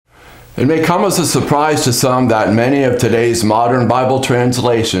It may come as a surprise to some that many of today's modern Bible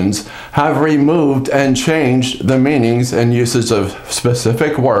translations have removed and changed the meanings and usage of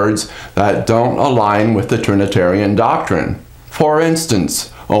specific words that don't align with the Trinitarian doctrine. For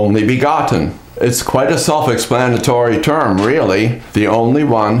instance, only begotten. It's quite a self-explanatory term, really, the only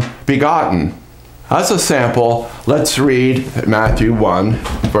one begotten. As a sample, let's read Matthew 1,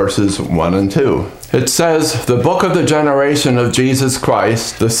 verses 1 and 2. It says, "The book of the generation of Jesus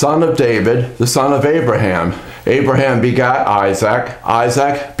Christ, the son of David, the son of Abraham. Abraham begat Isaac,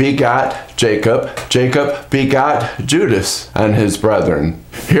 Isaac begat Jacob, Jacob begat Judas and his brethren."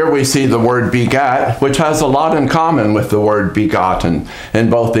 Here we see the word begat, which has a lot in common with the word begotten in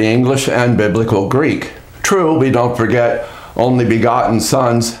both the English and biblical Greek. True, we don't forget, only begotten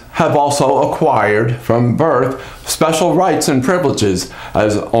sons have also acquired from birth special rights and privileges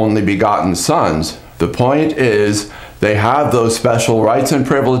as only begotten sons. The point is, they have those special rights and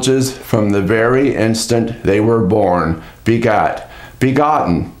privileges from the very instant they were born. Begat,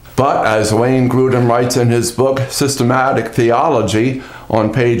 begotten. But as Wayne Grudem writes in his book Systematic Theology on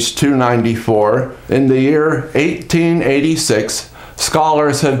page 294, in the year 1886,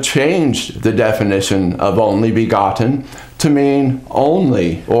 scholars have changed the definition of only begotten to mean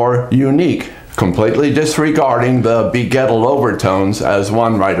only or unique, completely disregarding the begettal overtones, as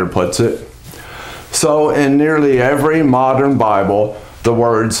one writer puts it. So in nearly every modern Bible, the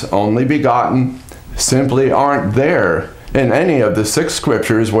words only begotten simply aren't there in any of the 6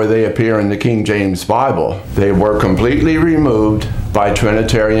 scriptures where they appear in the King James Bible. They were completely removed by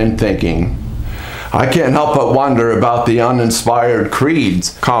Trinitarian thinking. I can't help but wonder about the uninspired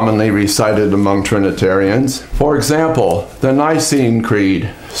creeds commonly recited among Trinitarians. For example, the Nicene Creed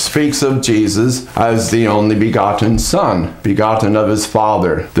speaks of Jesus as the only begotten Son, begotten of his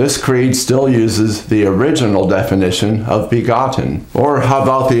Father. This creed still uses the original definition of begotten. Or how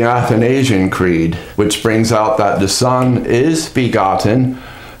about the Athanasian Creed, which brings out that the Son is begotten,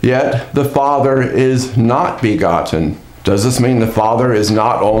 yet the Father is not begotten. Does this mean the Father is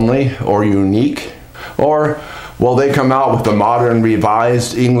not only or unique? Or will they come out with the modern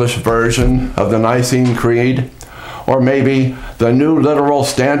revised English version of the Nicene Creed? Or maybe the new literal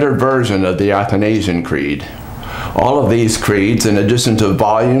standard version of the Athanasian Creed? All of these creeds, in addition to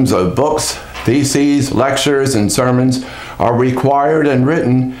volumes of books, theses, lectures, and sermons, are required and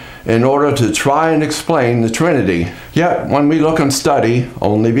written in order to try and explain the Trinity. Yet, when we look and study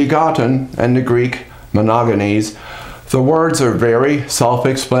only begotten and the Greek monogenes, the words are very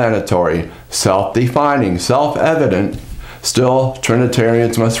self-explanatory, self-defining, self-evident. Still,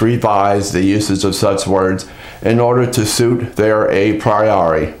 Trinitarians must revise the usage of such words in order to suit their a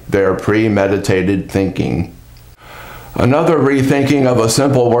priori, their premeditated thinking. Another rethinking of a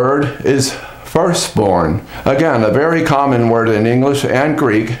simple word is firstborn. Again, a very common word in English and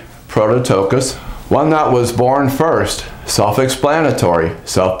Greek, prototokos, one that was born first, self-explanatory,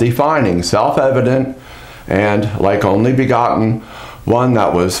 self-defining, self-evident, and, like only begotten, one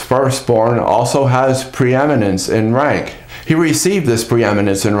that was firstborn also has preeminence in rank. He received this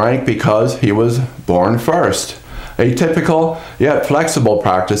preeminence in rank because he was born first. A typical yet flexible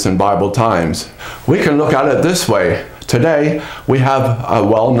practice in Bible times. We can look at it this way. Today, we have a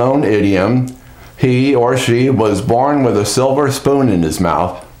well-known idiom, he or she was born with a silver spoon in his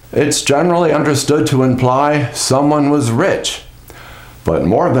mouth. It's generally understood to imply someone was rich. But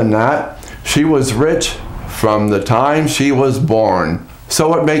more than that, she was rich from the time she was born.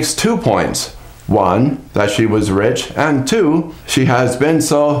 So it makes 2 points. 1, that she was rich, and 2, she has been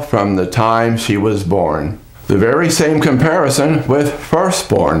so from the time she was born. The very same comparison with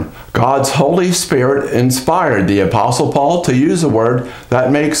firstborn. God's Holy Spirit inspired the Apostle Paul to use a word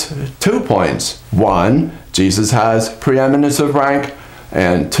that makes 2 points. 1, Jesus has preeminence of rank,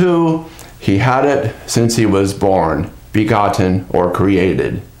 and 2, he had it since he was born, begotten or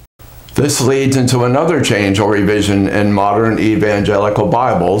created. This leads into another change or revision in modern evangelical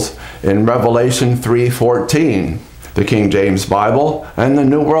Bibles in Revelation 3:14. The King James Bible and the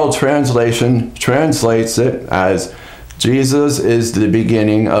New World Translation translates it as Jesus is the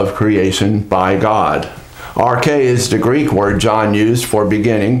beginning of creation by God. Arche is the Greek word John used for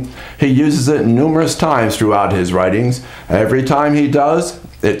beginning. He uses it numerous times throughout his writings. Every time he does,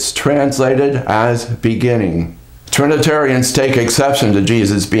 it's translated as beginning. Trinitarians take exception to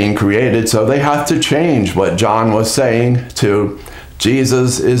Jesus being created, so they have to change what John was saying to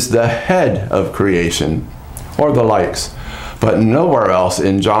Jesus is the head of creation, or the likes. But nowhere else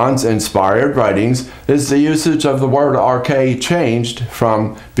in John's inspired writings is the usage of the word arche changed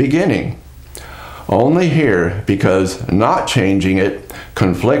from beginning. Only here, because not changing it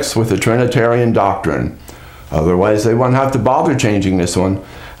conflicts with the Trinitarian doctrine. Otherwise, they wouldn't have to bother changing this one.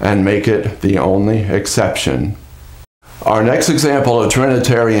 and make it the only exception. Our next example of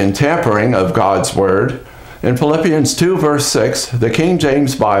Trinitarian tampering of God's Word, in Philippians 2 verse 6, the King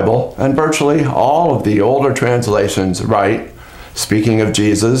James Bible and virtually all of the older translations write, speaking of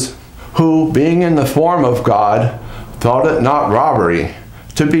Jesus, who, being in the form of God, thought it not robbery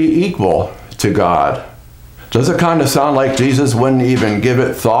to be equal to God. Does it kind of sound like Jesus wouldn't even give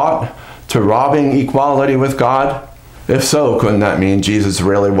it thought to robbing equality with God? If so, couldn't that mean Jesus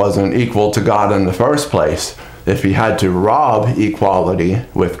really wasn't equal to God in the first place, if he had to rob equality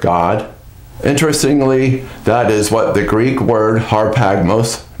with God? Interestingly, that is what the Greek word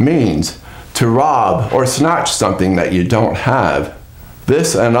harpagmos means, to rob or snatch something that you don't have.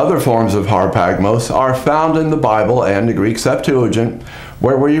 This and other forms of harpagmos are found in the Bible and the Greek Septuagint,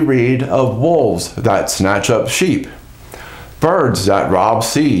 where we read of wolves that snatch up sheep, birds that rob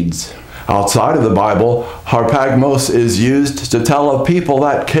seeds. Outside of the Bible, harpagmos is used to tell of people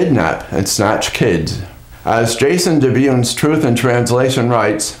that kidnap and snatch kids. As Jason DeBune's Truth in Translation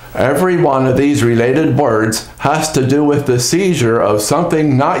writes, every one of these related words has to do with the seizure of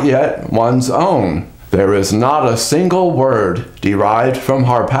something not yet one's own. There is not a single word derived from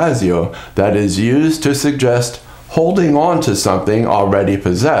harpazio that is used to suggest holding on to something already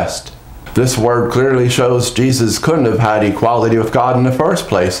possessed. This word clearly shows Jesus couldn't have had equality with God in the first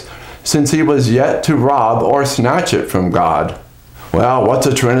place, since he was yet to rob or snatch it from God. Well, what's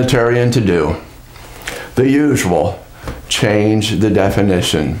a Trinitarian to do? The usual, change the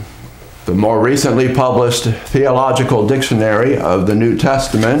definition. The more recently published Theological Dictionary of the New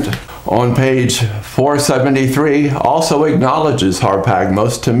Testament on page 473 also acknowledges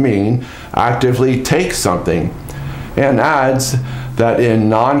harpagmos to mean actively take something, and adds that in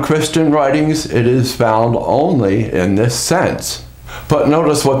non-Christian writings it is found only in this sense. But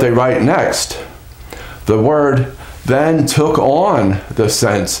notice what they write next. The word then took on the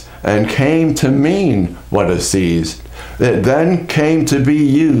sense and came to mean what is seized. It then came to be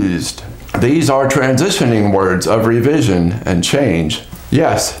used. These are transitioning words of revision and change.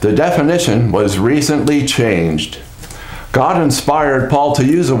 Yes, the definition was recently changed. God inspired Paul to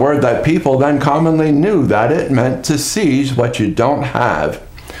use a word that people then commonly knew that it meant to seize what you don't have.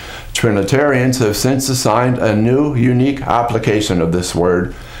 Trinitarians have since assigned a new, unique application of this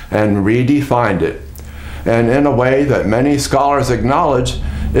word and redefined it, and in a way that many scholars acknowledge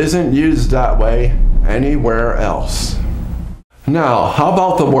isn't used that way anywhere else. Now, how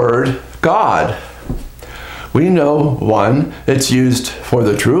about the word God? We know, 1, it's used for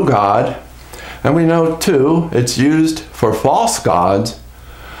the true God, and we know, 2, it's used for false gods.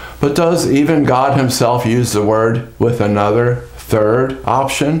 But does even God himself use the word with another, 3rd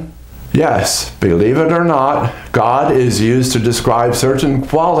option? Yes, believe it or not, God is used to describe certain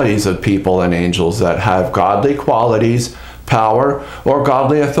qualities of people and angels that have godly qualities, power, or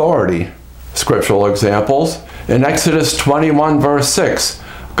godly authority. Scriptural examples: in Exodus 21 verse 6,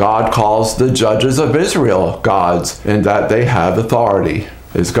 God calls the judges of Israel gods in that they have authority.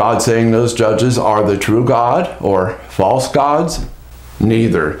 Is God saying those judges are the true God or false gods?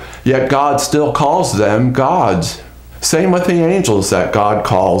 Neither. Yet God still calls them gods. Same with the angels that God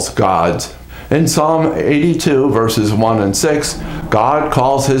calls gods. In Psalm 82 verses 1 and 6, God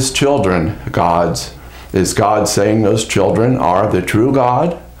calls his children gods. Is God saying those children are the true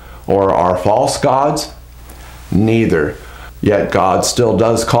God or are false gods? Neither. Yet God still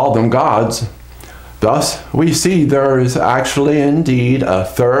does call them gods. Thus, we see there is actually indeed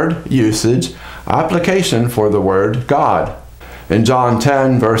a 3rd usage, application for the word God. In John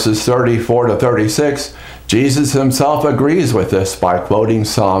 10 verses 34 to 36, Jesus himself agrees with this by quoting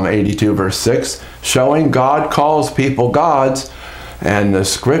Psalm 82 verse 6, showing God calls people gods, and the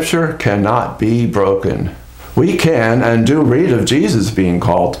scripture cannot be broken. We can and do read of Jesus being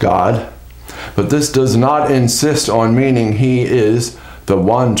called God, but this does not insist on meaning he is the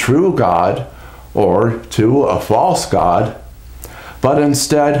one true God or to a false God, but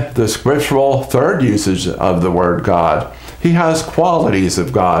instead the scriptural 3rd usage of the word God. He has qualities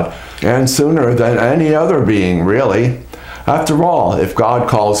of God, and sooner than any other being, really. After all, if God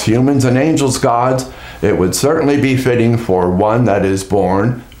calls humans and angels gods, it would certainly be fitting for one that is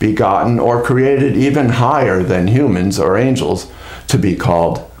born, begotten, or created even higher than humans or angels to be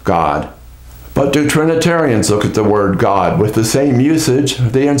called God. But do Trinitarians look at the word God with the same usage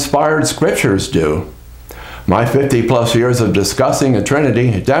the inspired scriptures do? My 50+ years of discussing the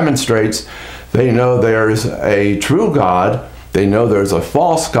Trinity demonstrates they know there's a true God, they know there's a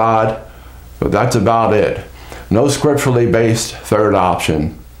false God, but that's about it. No scripturally based 3rd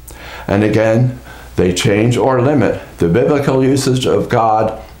option. And again, they change or limit the biblical usage of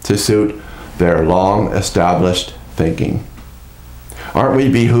God to suit their long-established thinking. Aren't we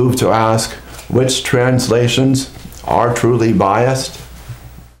behooved to ask which translations are truly biased?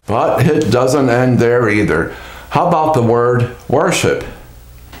 But it doesn't end there either. How about the word worship?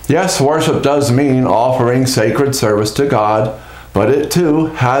 Yes, worship does mean offering sacred service to God, but it too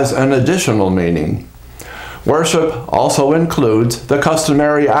has an additional meaning. Worship also includes the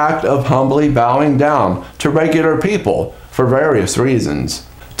customary act of humbly bowing down to regular people for various reasons,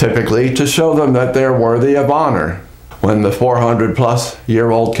 typically to show them that they're worthy of honor. When the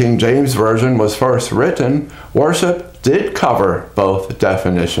 400-plus-year-old King James Version was first written, worship did cover both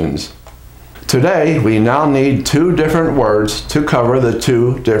definitions. Today, we now need two different words to cover the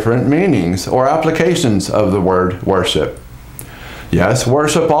two different meanings or applications of the word worship. Yes,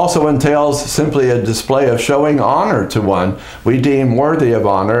 worship also entails simply a display of showing honor to one we deem worthy of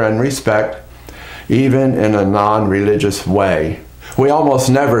honor and respect, even in a non-religious way. We almost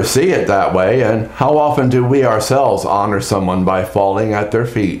never see it that way, and how often do we ourselves honor someone by falling at their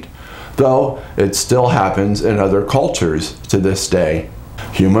feet? Though it still happens in other cultures to this day.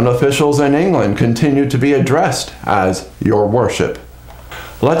 Human officials in England continue to be addressed as your worship.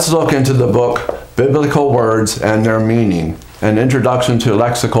 Let's look into the book Biblical Words and Their Meaning, an Introduction to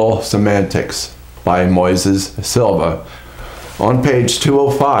Lexical Semantics by Moises Silva. On page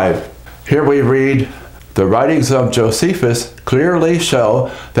 205, here we read, "The writings of Josephus clearly show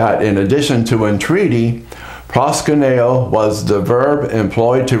that in addition to entreaty, proskuneo was the verb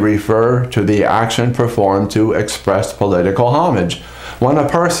employed to refer to the action performed to express political homage, when a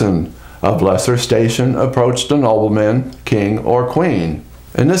person of lesser station approached a nobleman, king, or queen.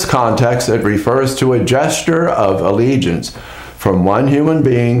 In this context, it refers to a gesture of allegiance from one human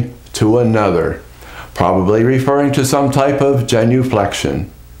being to another, probably referring to some type of genuflection.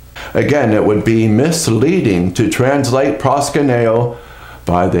 Again, it would be misleading to translate proskuneo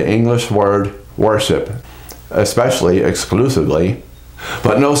by the English word worship, especially exclusively.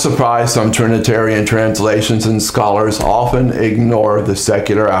 But no surprise, some Trinitarian translations and scholars often ignore the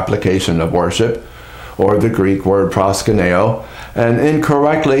secular application of worship, or the Greek word proskuneo, and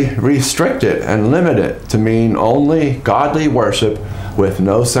incorrectly restrict it and limit it to mean only godly worship with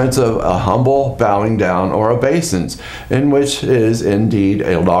no sense of a humble bowing down or obeisance, in which is indeed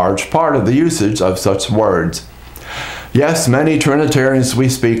a large part of the usage of such words. Yes, many Trinitarians we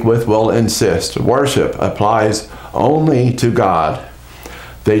speak with will insist worship applies only to God.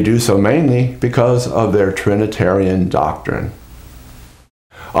 They do so mainly because of their Trinitarian doctrine.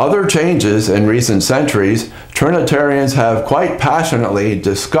 Other changes in recent centuries, Trinitarians have quite passionately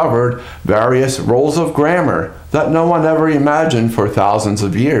discovered various rules of grammar that no one ever imagined for thousands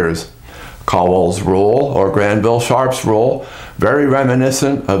of years. Cowell's rule, or Granville Sharp's rule, very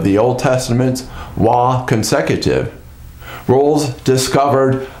reminiscent of the Old Testament's wa consecutive. Rules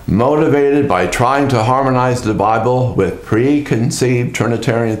discovered motivated by trying to harmonize the Bible with preconceived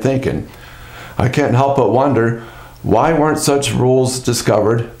Trinitarian thinking. I can't help but wonder, why weren't such rules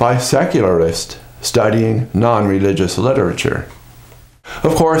discovered by secularists studying non-religious literature?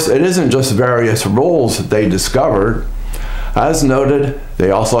 Of course, it isn't just various rules they discovered. As noted,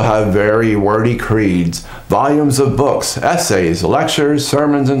 they also have very wordy creeds, volumes of books, essays, lectures,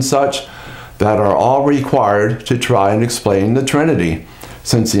 sermons, and such that are all required to try and explain the Trinity,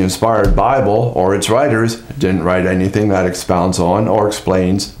 since the inspired Bible or its writers didn't write anything that expounds on or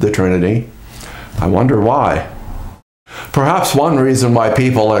explains the Trinity. I wonder why. Perhaps one reason why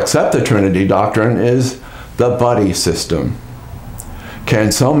people accept the Trinity doctrine is the buddy system.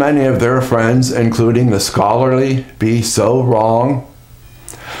 Can so many of their friends, including the scholarly, be so wrong?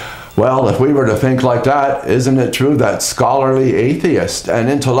 Well, if we were to think like that, isn't it true that scholarly atheists and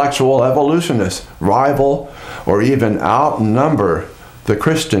intellectual evolutionists rival or even outnumber the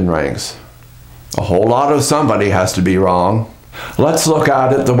Christian ranks? A whole lot of somebody has to be wrong. Let's look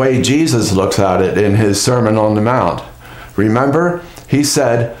at it the way Jesus looks at it in his Sermon on the Mount. Remember, he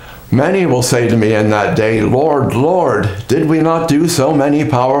said, "Many will say to me in that day, 'Lord, Lord, did we not do so many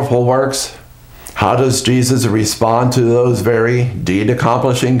powerful works?'" How does Jesus respond to those very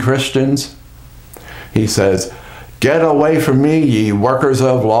deed-accomplishing Christians? He says, "Get away from me, ye workers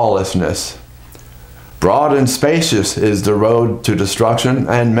of lawlessness. Broad and spacious is the road to destruction,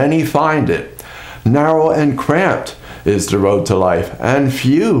 and many find it. Narrow and cramped is the road to life, and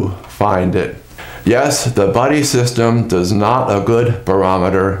few find it." Yes, the buddy system does not a good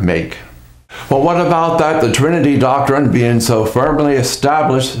barometer make. But what about that the Trinity doctrine being so firmly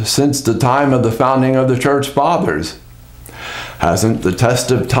established since the time of the founding of the Church Fathers? Hasn't the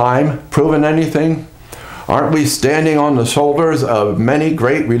test of time proven anything? Aren't we standing on the shoulders of many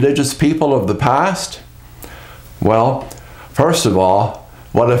great religious people of the past? Well, first of all,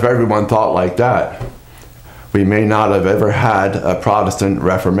 what if everyone thought like that? We may not have ever had a Protestant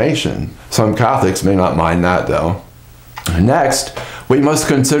Reformation. Some Catholics may not mind that, though. Next, we must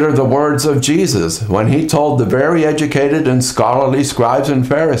consider the words of Jesus when he told the very educated and scholarly scribes and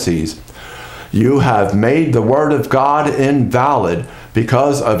Pharisees, "You have made the word of God invalid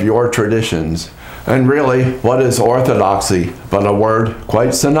because of your traditions." And really, what is orthodoxy but a word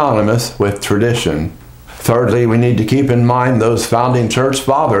quite synonymous with tradition? Thirdly, we need to keep in mind those founding church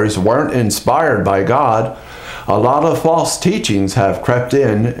fathers weren't inspired by God. A lot of false teachings have crept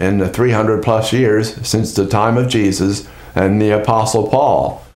in the 300 plus years since the time of Jesus and the Apostle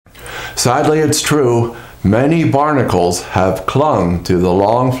Paul. Sadly, it's true, many barnacles have clung to the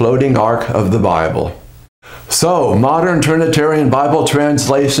long floating ark of the Bible. So, modern Trinitarian Bible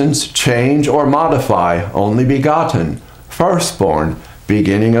translations change or modify only begotten, firstborn,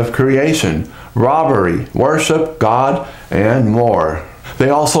 beginning of creation, robbery, worship, God, and more. They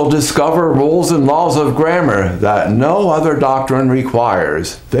also discover rules and laws of grammar that no other doctrine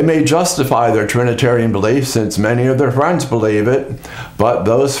requires. They may justify their Trinitarian belief since many of their friends believe it, but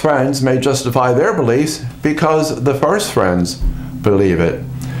those friends may justify their beliefs because the first friends believe it.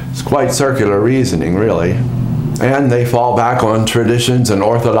 It's quite circular reasoning, really. And they fall back on traditions and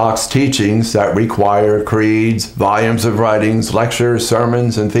orthodox teachings that require creeds, volumes of writings, lectures,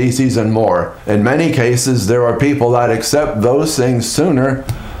 sermons, and theses, and more. In many cases, there are people that accept those things sooner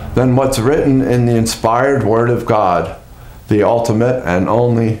than what's written in the inspired Word of God, the ultimate and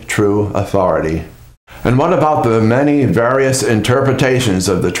only true authority. And what about the many various interpretations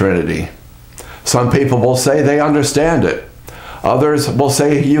of the Trinity? Some people will say they understand it. Others will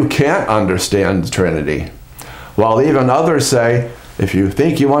say you can't understand the Trinity. While even others say, if you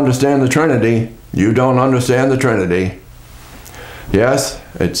think you understand the Trinity, you don't understand the Trinity. Yes,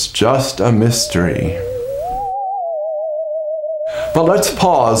 it's just a mystery. But let's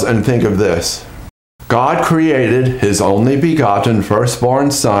pause and think of this. God created His only begotten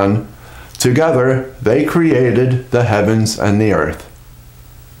firstborn Son. Together, they created the heavens and the earth.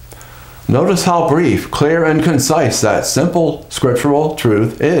 Notice how brief, clear, and concise that simple scriptural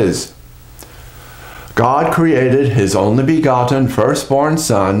truth is. God created His only begotten firstborn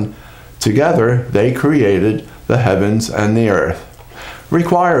Son. Together, they created the heavens and the earth.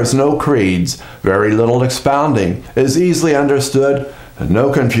 Requires no creeds, very little expounding, is easily understood, no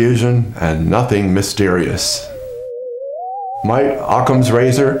confusion, and nothing mysterious. Might Occam's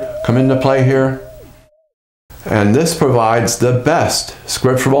razor come into play here? And this provides the best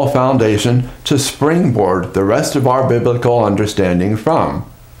scriptural foundation to springboard the rest of our biblical understanding from.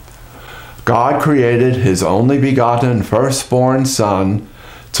 God created His only begotten firstborn Son.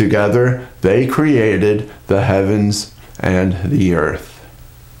 Together they created the heavens and the earth.